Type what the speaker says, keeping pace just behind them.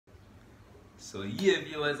So yeah,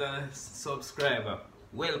 viewers and subscriber,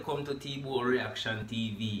 welcome to T-Ball Reaction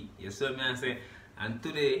TV. You see me I say, and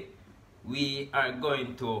today we are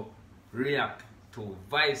going to react to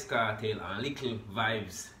Vybz Kartel and Likkle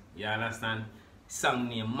Vybz. You understand? Song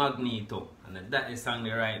named Magneato, and that is song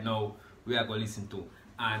right now we are going to listen to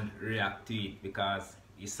and react to it because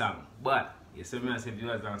it's song. But you see me I say,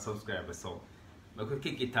 viewers and subscribers, so we could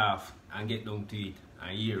kick it off and get down to it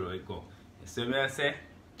and hear how it go. You see me I say,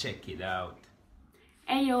 check it out.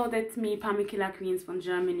 Hey yo, that's me, Killer Queens from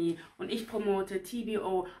Germany, und ich promote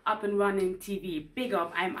TBO Up and Running TV. Big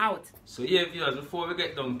up, I'm out. So yeah, viewers, before we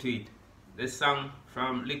get down to it, the song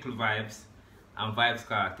from Likkle Vybz and Vybz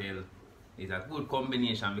Kartel is a good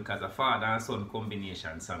combination because a father and son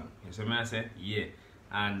combination song. You see what I say? Yeah.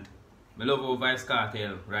 And I love how Vybz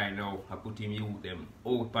Kartel right now, I put him youth them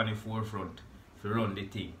out on the forefront to run the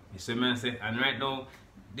thing. You see what I say? And right now,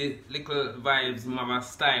 the Likkle Vybz have a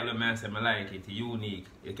style of I say I like it, unique.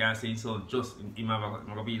 You can see so just him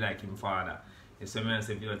have be like him father. You see me I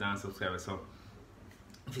say, viewers and subscribers. So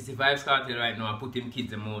if you see Vybz Kartel right now, I put him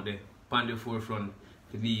kids them out there on the forefront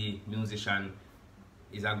to be musician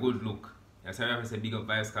is a good look. That's why I say big up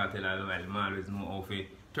Vybz Kartel all the while. Man always know how to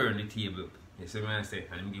turn the table. You see me I say,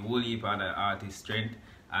 and him give whole heap of the artist strength,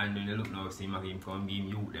 and when you look now see him come give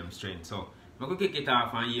youth them strength. So I'm gonna kick it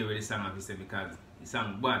off and hear what the song have to say because the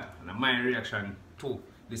song bad and my reaction to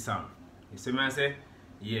the song. You see me I say?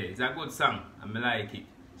 Yeah, it's a good song and I like it.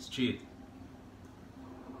 Straight.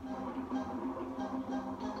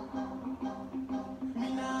 Me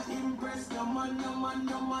nah impress no man, no man,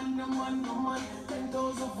 no man, no man, no man.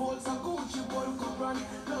 10,000 volts and Gucci bulk up run.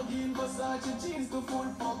 Plug in Versace jeans to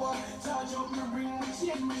full power. Charge up me ring, me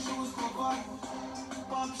chain, me shoes cover.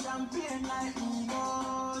 Pop champagne like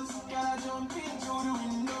Eagles. Gotta jump in through the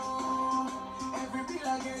window. Every bill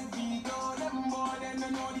I get beat on them more than I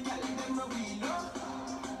know the cat them no real.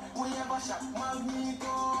 We have a shop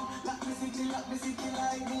Magneato. Lock the city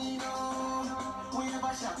like Nino. We have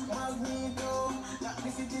a shop Magneato. Lock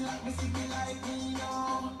the city like Nino.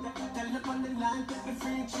 Tell them on the line, take the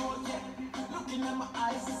free throat, yeah. Looking at my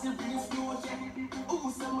eyes, it's a real snow, yeah.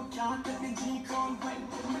 Ooh, some can't take the G-Con when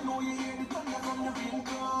me know you hear the thunder from the rain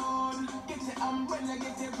cloud. Get your umbrella,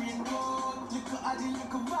 get your raincoat. Look at the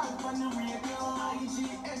little vibe on the radio.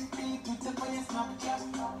 IGFP, Twitter, for your Snapchat.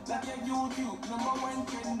 Like your YouTube, #1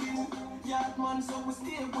 trending. Yard man, so we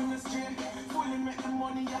stay when it's straight. Fully make the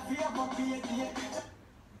money, if you ever pay it.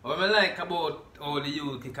 What I like about all the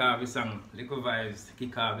youth kick off the song, Likkle Vybz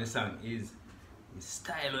kick off the song is the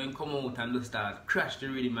style when come out and just start crash the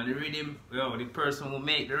rhythm, and the rhythm, well, the person who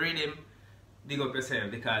make the rhythm, big up yourself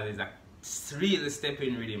because it's a real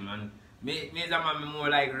stepping rhythm, and me more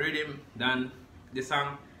like rhythm than the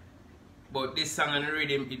song, but this song and the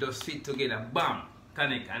rhythm, it just fit together, bam,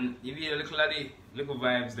 connect, and if you look at the Likkle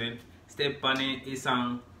Vybz then, step on it, the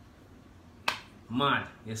song, mad.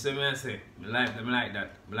 You see me I say? I like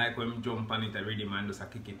that. I like when I jump on it, the rhythm and just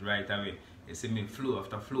kick it right away. You see me flow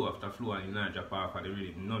after flow after flow and you not drop off of the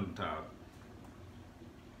rhythm, none at all.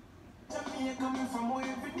 Coming from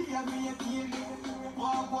every day I be a kid.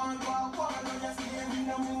 Walk, no just scared,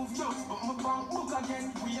 no move just, but my bank book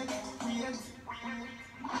again, weird.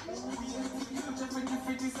 Future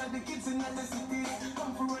 2050s are the kids in other cities.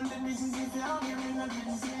 Come for run the business if you're hungry in a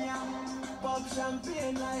business. Pop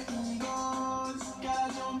champagne like Eagles.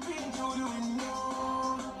 Gotta jump in through the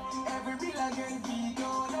window. Every bill I get beat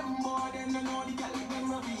on them more than I know the cat them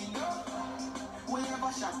no below. We have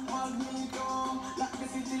a shop Magneato. Lock the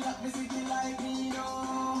city like Nino.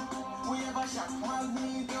 We have a shop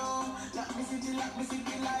Magneato. Lock the city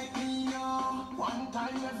like Nino. One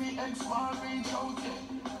time every ex-bar reach out,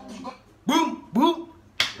 yeah. Boom, boom!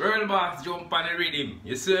 World boss jump on the rhythm.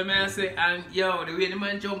 You see what I say? And yo, the way the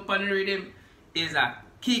man jump on the rhythm is a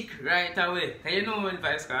kick right away. And you know when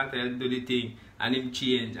Vybz Kartel do the thing and him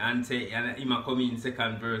change and say and him a come in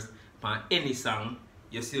second verse on any song,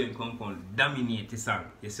 you see him come dominate the song.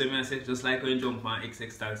 You see what I say? Just like when you jump on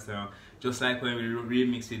XX song, just like when we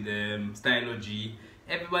remix with the Stylo G.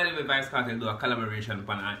 Everybody with Vybz Kartel do a collaboration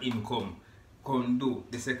pan and him come do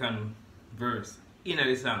the second verse in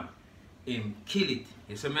the song. Him kill it.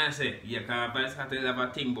 You see what I say? Yeah, because Vybz Kartel have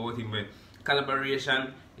a thing about him where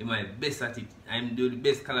collaboration, he my best at it. I'm do the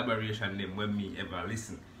best collaboration them when me ever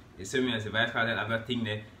listen. You see me I say Vybz Kartel have a thing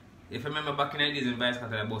there. If I remember back in the days when Vybz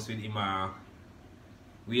Kartel boss with him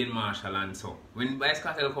Wayne Marshall and so. When Vybz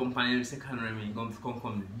Kartel come on the second remix,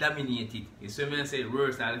 come dominate it. You see me I say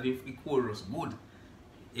worse if the chorus good.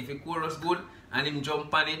 If the chorus good and him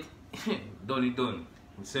jump on it, done it done.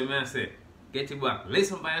 You see me I say, get it back.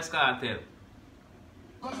 Listen Vybz Kartel.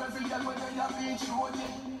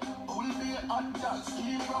 and that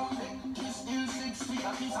keep round it. Kiss still 60,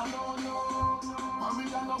 that is a no-no.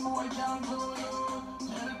 Marijuana boy can't go low.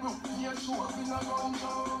 Tell group, here show in a round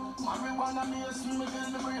show. Marijuana makes me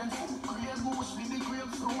build the brain food. Create goose with the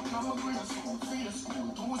grapefruit, now my brain school, face school.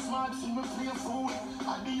 Too smart for me play food. I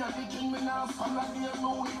be a king, me now follow their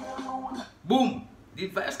mood. Boom! The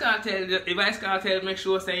Vybz Kartel make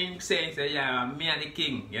sure saying yeah, me and the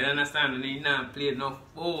king. You understand? And he not play no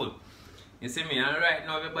fool. You see me? And right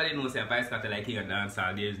now everybody knows that Vybz Kartel like king of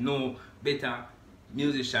dancehall. There is no better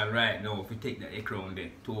musician right now if you take the crown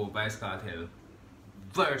there to Vybz Kartel.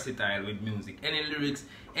 Versatile with music. Any lyrics,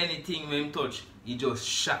 anything when him touch, he just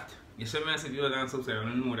shot. You see me? If you don't subscribe, I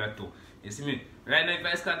don't know that too. You see me? Right now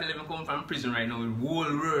Vybz Kartel even come from prison right now, the whole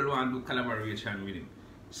world want to do collaboration with him.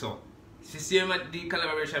 So you see him at the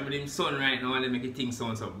collaboration with his son right now and they make it think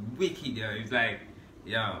sound so wicked. Yeah. It's like,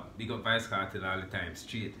 yeah, big up Vybz Kartel all the time,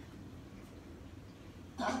 straight.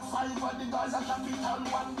 Five of the guys are capital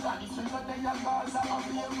one. Daddy finger they are guys are up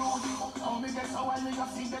here road. How me get so I make a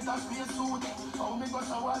see better space suit. How me go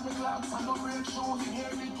so I make clocks and no break shoes.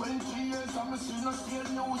 Nearly 20 years I'm still no stale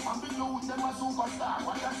news. I'm the youth, them a superstar.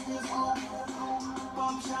 What a space group.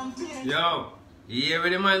 Pump champagne. Yo, you hear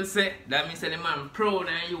what the man say? That means the man proud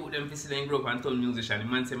and youth them for them grow up and turn musician. The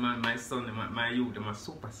man say, man, my son, my youth, them a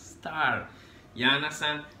superstar. You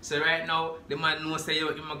understand? So right now, the man knows say,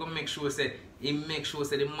 yo, he gonna make sure say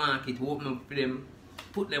the market open up for them,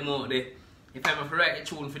 put them out there. If I'm to write a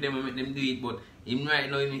tune for them and make them do it, but him right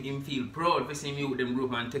now him feel proud for seeing youth them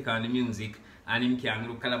group and take on the music and him can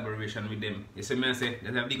do collaboration with them. You see me I say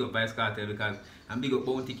that's a big up Vybz Kartel because I'm big up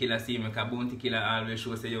Bounty Killer see me because Bounty Killer always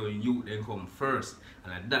show say yo youth them come first.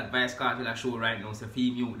 And that Vybz Kartel show right now, so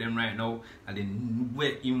feel youth them right now and then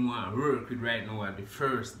where him want work with right now at the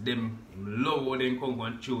first them him love how them come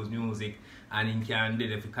and choose music and him can do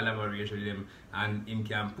the collaboration with them and him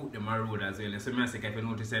can put them on road as well. So me I say if you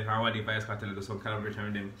notice how the Vybz Kartel do some collaboration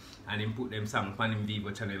with them and him put them song on him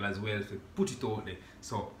Vivo channel as well to put it out there.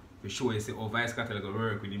 So we show you say how Vybz Kartel go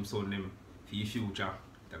work with him son them for your future.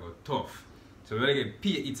 That go tough. So we're gonna get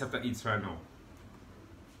pay hits after hits right now.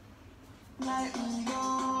 Like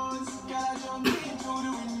goes, gotta jump into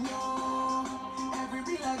the window. Every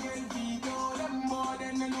bill I get Vito, them more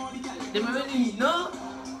than they know the girl. Them already know.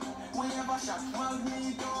 Whenever shot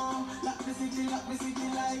Magneato, lock the city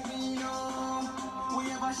like Nino.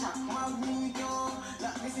 Whenever shot Magneato,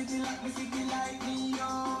 lock the city like Nino.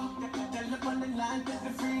 Tell the on the line, take the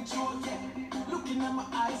free throw, yeah. Looking at my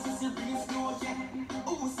eyes, it's your real slow, yeah.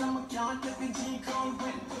 Oh, some can't take the G code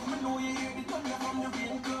when I know you hear the thunder from the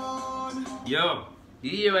rain cloud. Yo,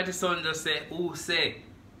 you hear what the son just say? Who say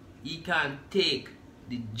he can't take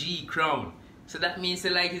the G crown? So that means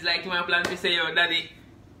like it's like my plan to say, yo, daddy,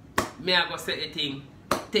 me I go set a thing,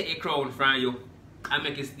 take a crown from you and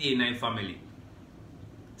make it stay in your family.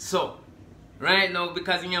 So right now,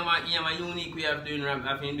 because you have a unique way of doing rap,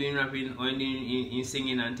 I've been doing rapping or in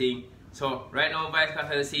singing and thing. So right now Vybz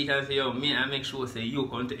Kartel see it and say, yo, me I make sure say you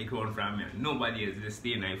come take a crown from me. Nobody else will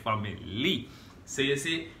stay in your family. So you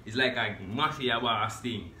see, it's like a mafia boss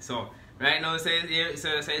thing. So right now say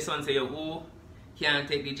son say, yo, who can't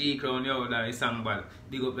take the G crown, yo, that is song bad.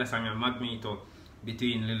 Big up the song Magneato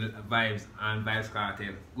between Likkle Vybz and Vybz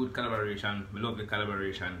Kartel. Good collaboration. I love the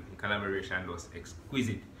collaboration. The collaboration was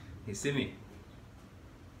exquisite. You see me?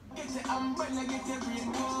 Get the umbrella, get the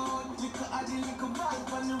raincoat. Likkle Addy, Likkle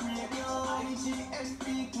vibe on the radio. IGSP,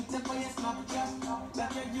 Twitter for your Snapchat.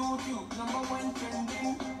 Like your YouTube, #1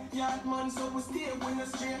 trending. Yardman, so we stay when you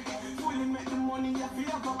stray. Fully make the money, you feel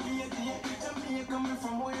like a day. Jamaica coming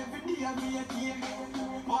from where every day I be a day.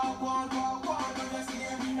 Walk, don't you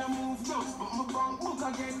stay in the move just. But my bank book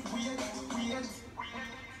again, weird.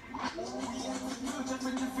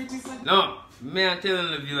 No, me I'm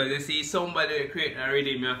telling the viewers, you see somebody create a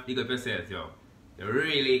rhythm, you have to pick up yourself, yo. You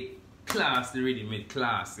really class the rhythm with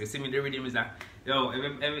class. You see me, the rhythm is that, yo,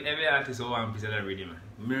 every artist who want a piece of the rhythm.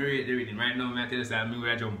 Me rate the rhythm. Right now, I tell you that me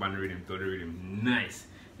will jump on the rhythm to the rhythm. Nice.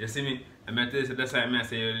 You see me? I tell you that's why I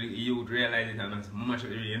say you would realize it and mash up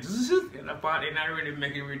the rhythm. And the part in the rhythm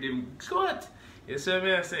make the rhythm cut. You see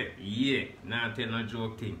me? I say, yeah, now tell no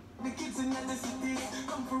joke thing. The kids in the city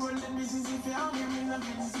come for all the business if you have them in the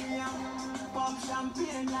business. Pop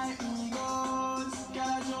champagne like egos.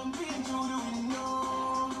 Gotta jump into the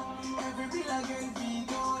window. Every bill I get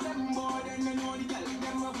Vito. Them more than they know the girl,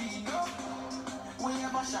 them a Vito. We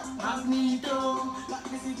have a shop Magneato. Lock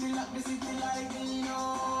the city like Nino.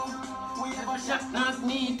 We have a shop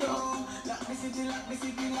Magneato. Lock the city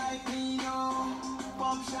like Nino.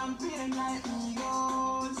 Pop champagne like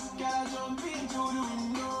egos. Gotta jump into the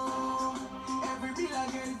window. Every bill I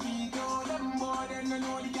get Vito. Them more than no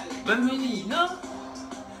know the gal. But me need, no?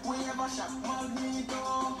 We ever shot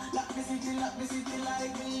Magneato. Lock the city like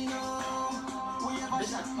me, no. We ever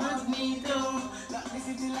shot Magneato. Lock the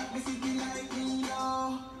city like me,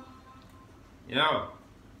 no. Yo.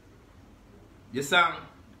 The song,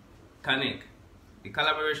 Connect. The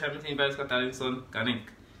collaboration between Vybz, Kartel and Son, Connect.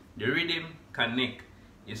 The rhythm, Connect.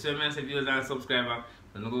 You see me as a viewer and subscriber,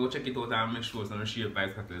 and go check it out and make sure so share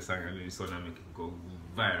Vybz, Kartel song and the song and make it go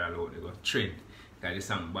viral out, they go trend. Because the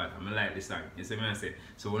song bad, I like the song. You see me I say.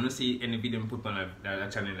 So when you see any video put on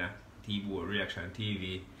that channel, T-Boy Reaction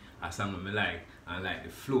TV, a song I like, and like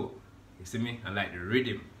the flow. You see me? I like the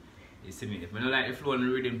rhythm. You see me? If I don't like the flow and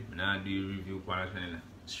the rhythm, I do review on the channel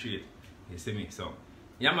straight. You see me? So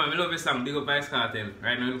yeah man, I love this song. Big up Vybz, Kartel.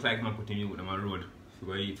 Right now it looks like I'm putting youth on my road to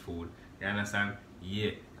go eat food. You understand?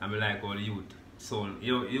 Yeah. I like all the youth. So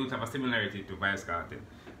youth have a similarity to Vybz, Kartel.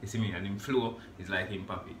 You see me? And him flow is like him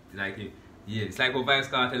Papi. It's like him. Yeah, it's like Vybz,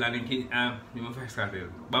 Kartel and kids, Vybz, Kartel.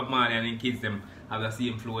 Bob Marley and the kids them have the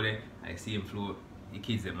same flow there. Like same flow the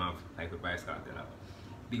kids them have like with Vybz, Kartel have.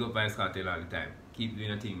 Big up Vybz, Kartel all the time. Keep doing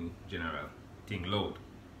your thing general. Thing loud.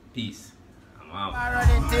 Peace. I'm out.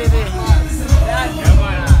 Running TV.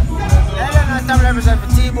 Let us represent for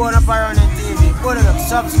T-Boy on Running TV. Go to them,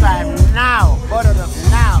 subscribe now. Go to them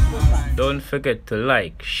now. Don't forget to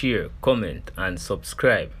like, share, comment, and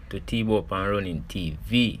subscribe to T-Boy on Running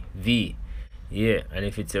TV. Yeah, and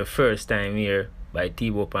if it's your first time here by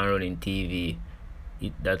T-Boy on Running TV,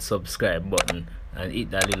 hit that subscribe button and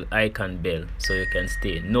hit that little icon bell so you can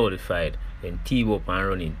stay notified when T-Boy on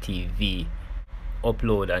Running TV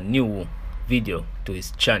upload a new video to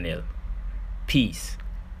his channel. Peace.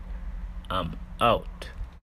 I'm out.